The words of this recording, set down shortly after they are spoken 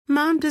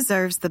Mom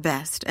deserves the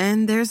best,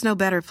 and there's no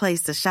better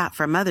place to shop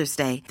for Mother's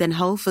Day than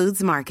Whole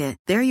Foods Market.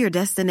 They're your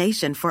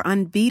destination for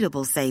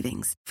unbeatable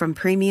savings, from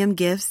premium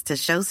gifts to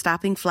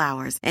show-stopping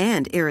flowers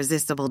and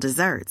irresistible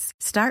desserts.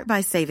 Start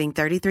by saving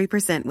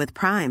 33% with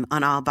Prime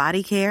on all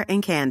body care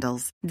and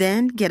candles.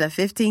 Then get a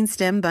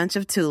 15-stem bunch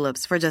of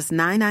tulips for just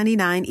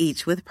 $9.99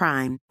 each with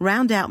Prime.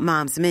 Round out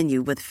Mom's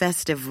menu with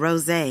festive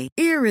rosé,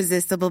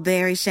 irresistible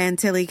berry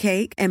chantilly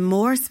cake, and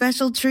more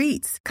special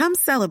treats. Come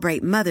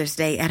celebrate Mother's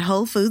Day at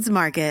Whole Foods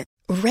Market.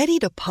 Ready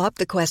to pop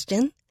the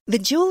question? The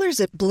jewelers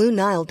at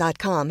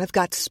BlueNile.com have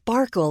got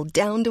sparkle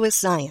down to a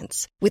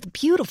science with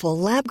beautiful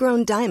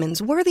lab-grown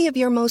diamonds worthy of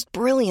your most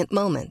brilliant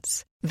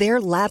moments.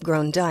 Their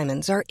lab-grown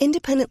diamonds are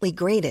independently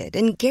graded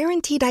and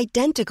guaranteed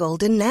identical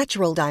to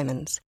natural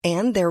diamonds,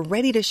 and they're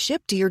ready to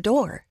ship to your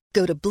door.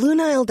 Go to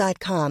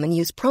BlueNile.com and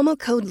use promo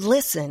code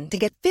LISTEN to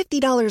get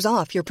 $50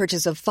 off your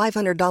purchase of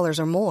 $500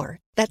 or more.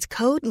 That's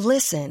code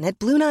LISTEN at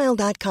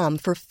BlueNile.com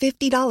for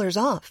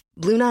 $50 off.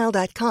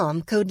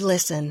 BlueNile.com, code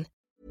LISTEN.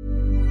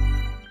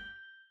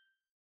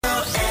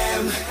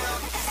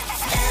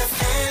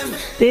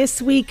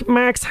 This week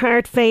marks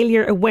Heart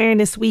Failure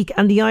Awareness Week,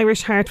 and the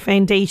Irish Heart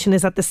Foundation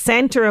is at the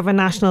centre of a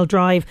national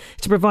drive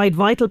to provide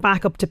vital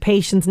backup to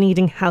patients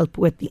needing help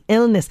with the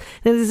illness.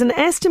 Now, there's an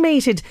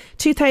estimated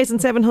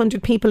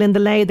 2,700 people in the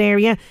Louth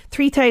area,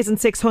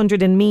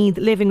 3,600 in Meath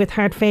living with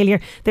heart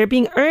failure. They're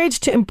being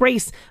urged to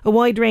embrace a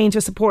wide range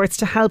of supports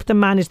to help them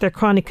manage their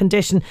chronic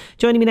condition.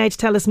 Joining me now to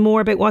tell us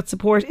more about what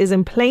support is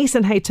in place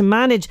and how to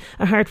manage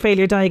a heart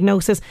failure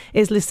diagnosis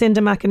is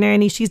Lucinda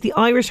McInerney. She's the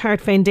Irish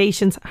Heart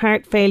Foundation's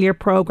Heart Failure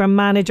Programme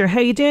Manager. How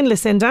are you doing,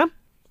 Lucinda?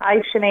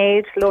 Hi,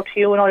 Sinead. Hello to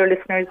you and all your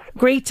listeners.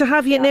 Great to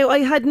have you. Now, I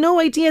had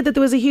no idea that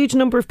there was a huge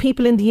number of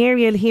people in the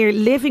area here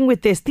living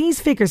with this. These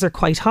figures are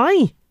quite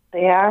high.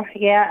 They are,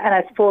 yeah. And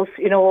I suppose,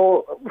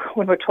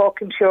 when we're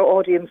talking to your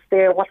audience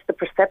there, what's the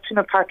perception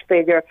of heart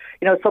failure?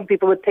 Some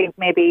people would think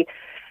maybe,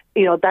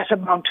 that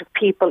amount of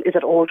people, is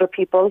it older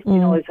people?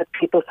 Is it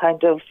people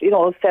kind of,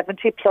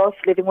 70 plus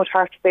living with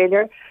heart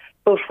failure?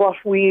 But what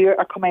we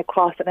are coming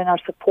across and in our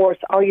support,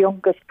 our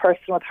youngest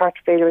person with heart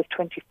failure is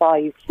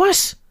 25.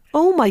 What?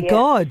 Oh my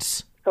God.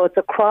 So it's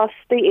across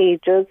the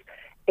ages.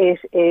 It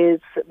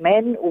is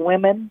men,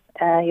 women,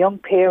 young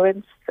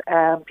parents,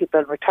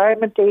 people in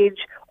retirement age,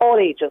 all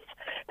ages.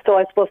 So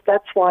I suppose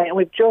that's why, and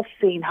we've just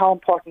seen how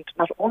important,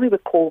 not only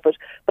with COVID,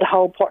 but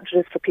how important it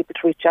is for people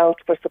to reach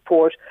out for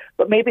support.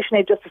 But maybe,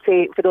 Sinead, just to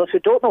say, for those who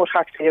don't know what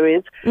heart failure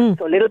is,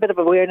 so a little bit of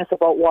awareness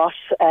about what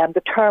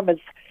the term is.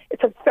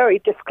 It's a very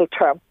difficult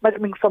term.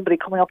 Imagine somebody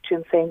coming up to you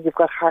and saying you've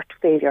got heart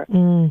failure.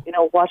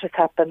 What has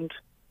happened?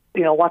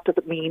 What does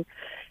it mean?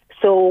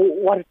 So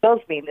what it does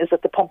mean is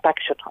that the pump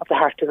action of the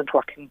heart isn't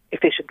working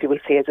efficiently, we'll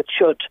say, as it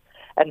should.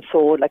 And so,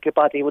 like, your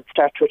body would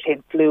start to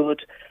retain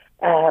fluid.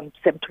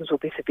 Symptoms will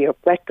be severe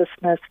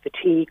breathlessness,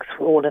 fatigue,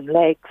 swollen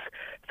legs.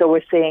 So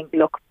we're saying,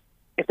 look,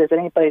 if there's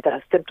anybody that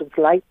has symptoms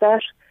like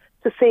that,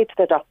 to say to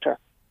the doctor,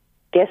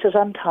 get it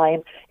on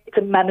time. It's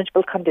a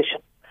manageable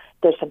condition.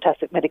 There's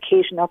fantastic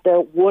medication out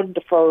there,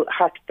 wonderful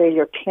heart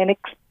failure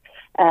clinics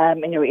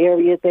in your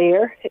area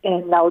there,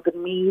 in Louth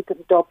and Meath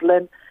and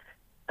Dublin.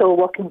 So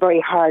working very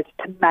hard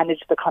to manage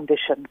the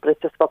condition, but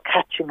it's just about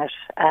catching it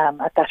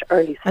at that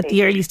early stage. At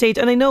the early stage.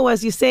 And I know,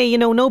 as you say,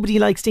 nobody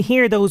likes to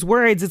hear those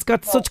words. It's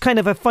got such kind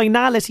of a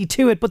finality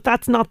to it, but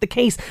that's not the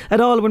case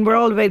at all when we're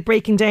all about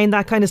breaking down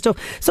that kind of stuff.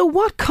 So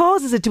what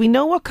causes it? Do we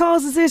know what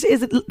causes it?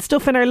 Is it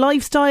stuff in our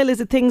lifestyle?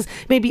 Is it things,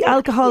 maybe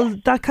alcohol,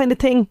 that kind of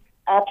thing?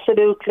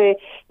 Absolutely.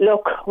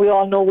 Look, we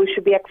all know we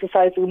should be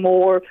exercising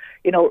more,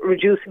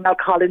 reducing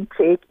alcohol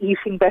intake,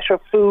 eating better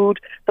food.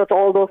 That's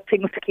all those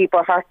things to keep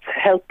our hearts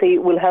healthy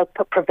will help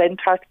prevent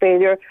heart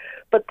failure.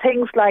 But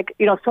things like,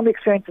 some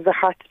experiences a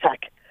heart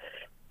attack.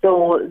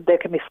 So there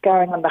can be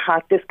scarring on the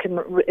heart. This can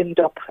end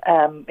up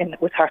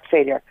with heart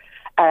failure.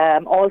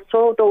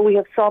 Also, though, we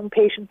have some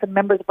patients and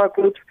members of our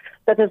groups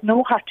that has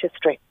no heart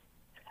history.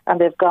 And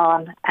they've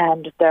gone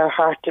and their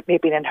heart may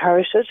be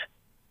inherited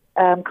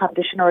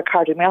condition or a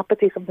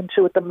cardiomyopathy, something to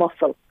do with the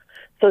muscle.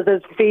 So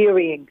there's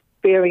varying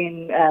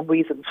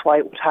reasons why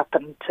it would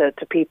happen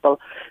to people.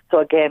 So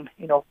again,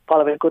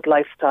 following good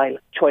lifestyle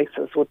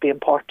choices would be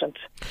important.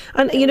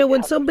 And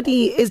when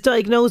somebody is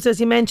diagnosed, as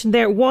you mentioned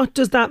there, what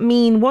does that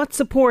mean? What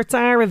supports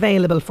are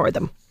available for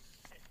them?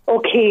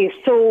 Okay,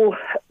 so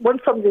when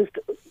somebody's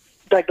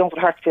diagnosed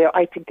with heart failure,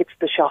 I think it's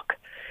the shock.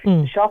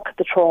 The shock,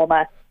 the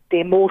trauma, the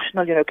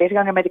emotional, getting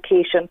on your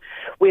medication.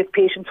 We have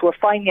patients who are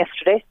fine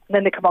yesterday, and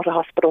then they come out of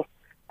hospital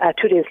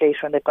 2 days later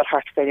and they've got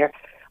heart failure.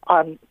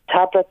 On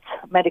tablets,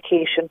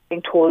 medication,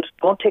 being told,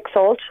 don't take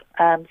salt,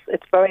 and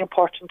it's very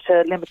important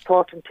to limit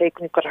salt intake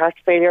when you've got heart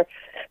failure.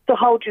 So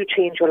how do you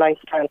change your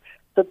lifestyle?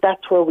 So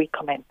that's where we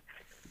come in.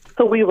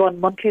 So we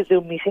run monthly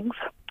Zoom meetings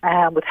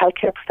with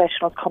healthcare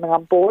professionals coming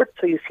on board.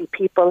 So you see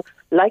people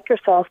like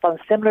yourself on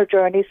similar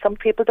journeys, some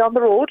people down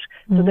the road.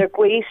 So they're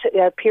great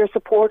peer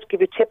support,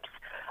 give you tips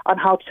on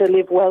how to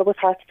live well with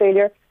heart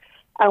failure.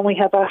 And we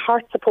have a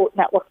Heart Support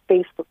Network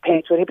Facebook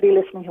page. So anybody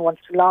listening who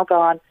wants to log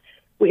on,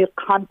 we have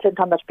content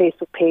on that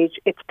Facebook page.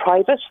 It's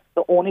private,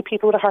 so only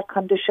people with a heart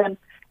condition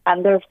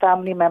and their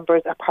family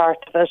members are part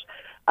of it.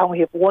 And we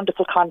have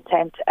wonderful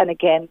content and,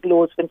 again,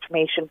 loads of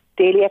information.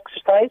 Daily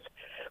exercise,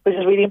 which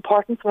is really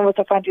important. Some of us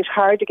are finding it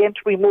hard again to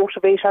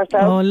re-motivate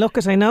ourselves. Oh, look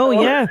at, I know,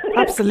 yeah,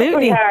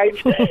 absolutely.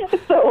 It's very hard.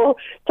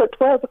 So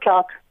 12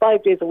 o'clock,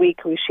 5 days a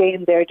week, with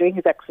Shane there doing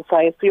his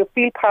exercise. So you'll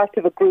feel part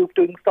of a group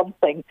doing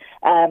something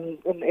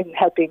in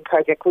helping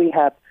cardiac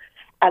rehab.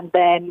 And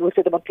then we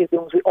say the monthly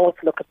Zooms, we also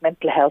look at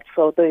mental health,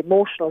 so the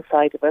emotional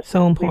side of it.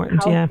 So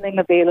important, yeah. Counselling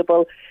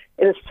available.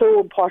 It is so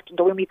important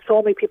that we meet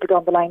so many people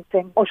down the line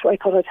saying, oh, I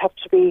thought I'd have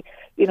to be,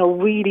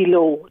 really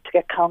low to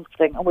get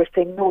counselling. And we're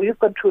saying, no, you've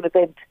gone through an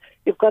event.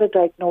 You've got a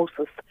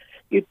diagnosis.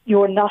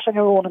 You are not on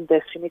your own in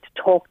this. You need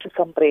to talk to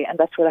somebody, and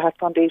that's where the Heart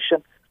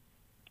Foundation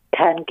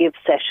can give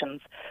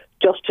sessions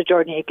just to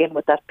journey again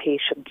with that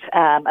patient.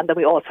 And then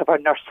we also have our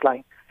nurse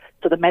line.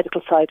 So the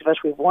medical side of it,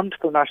 we have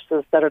wonderful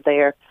nurses that are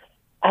there,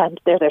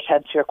 and they're there to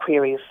answer your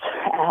queries.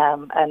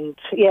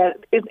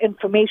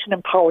 Information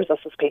empowers us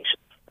as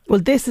patients. Well,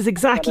 this is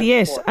exactly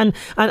it.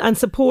 And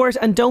support,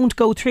 and don't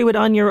go through it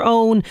on your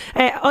own.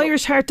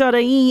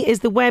 irishheart.ie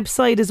is the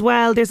website as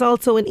well. There's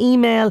also an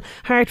email,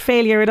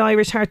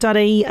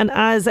 heartfailure@irishheart.ie. And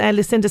as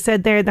Lucinda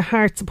said there, the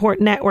Heart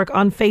Support Network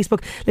on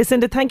Facebook.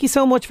 Lucinda, thank you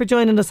so much for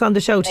joining us on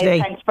the show today.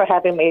 Thanks for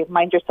having me.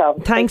 Mind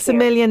yourself. Thanks a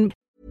million.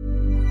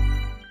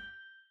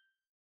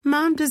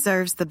 Mom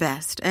deserves the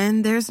best,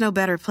 and there's no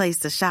better place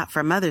to shop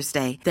for Mother's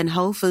Day than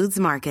Whole Foods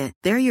Market.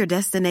 They're your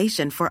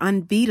destination for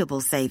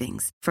unbeatable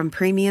savings, from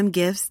premium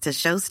gifts to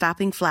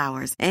show-stopping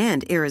flowers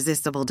and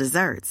irresistible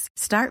desserts.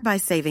 Start by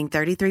saving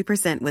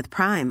 33% with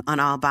Prime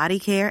on all body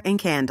care and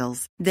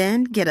candles.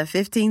 Then get a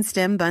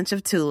 15-stem bunch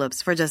of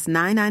tulips for just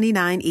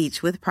 $9.99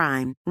 each with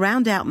Prime.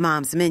 Round out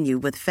Mom's menu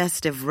with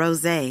festive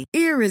rosé,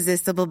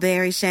 irresistible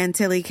berry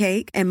chantilly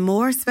cake, and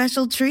more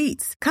special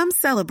treats. Come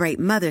celebrate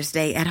Mother's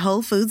Day at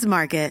Whole Foods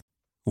Market.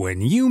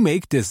 When you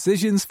make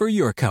decisions for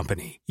your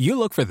company, you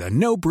look for the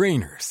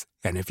no-brainers.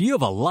 And if you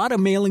have a lot of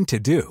mailing to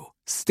do,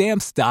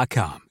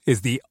 Stamps.com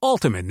is the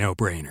ultimate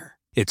no-brainer.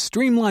 It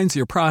streamlines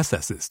your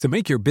processes to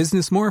make your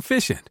business more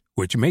efficient,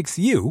 which makes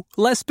you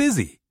less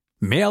busy.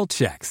 Mail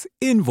checks,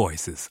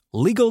 invoices,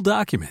 legal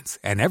documents,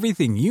 and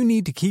everything you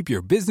need to keep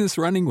your business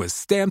running with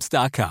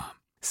Stamps.com.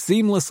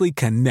 Seamlessly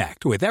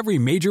connect with every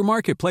major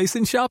marketplace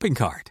and shopping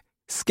cart.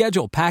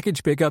 Schedule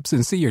package pickups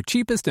and see your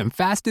cheapest and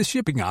fastest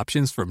shipping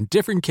options from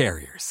different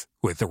carriers,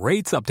 with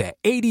rates up to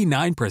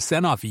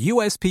 89% off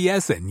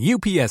USPS and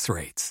UPS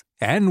rates.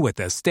 And with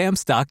the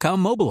Stamps.com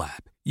mobile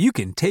app, you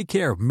can take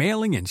care of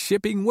mailing and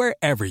shipping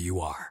wherever you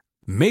are.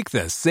 Make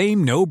the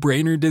same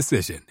no-brainer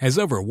decision as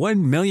over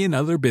 1 million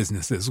other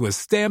businesses with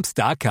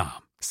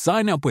Stamps.com.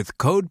 Sign up with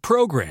code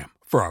PROGRAM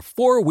for a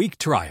 4-week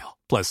trial,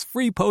 plus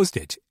free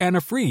postage and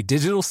a free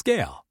digital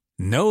scale.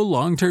 No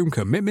long-term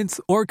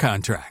commitments or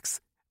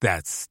contracts.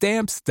 That's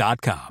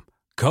Stamps.com.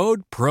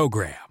 Code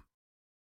PROGRAM.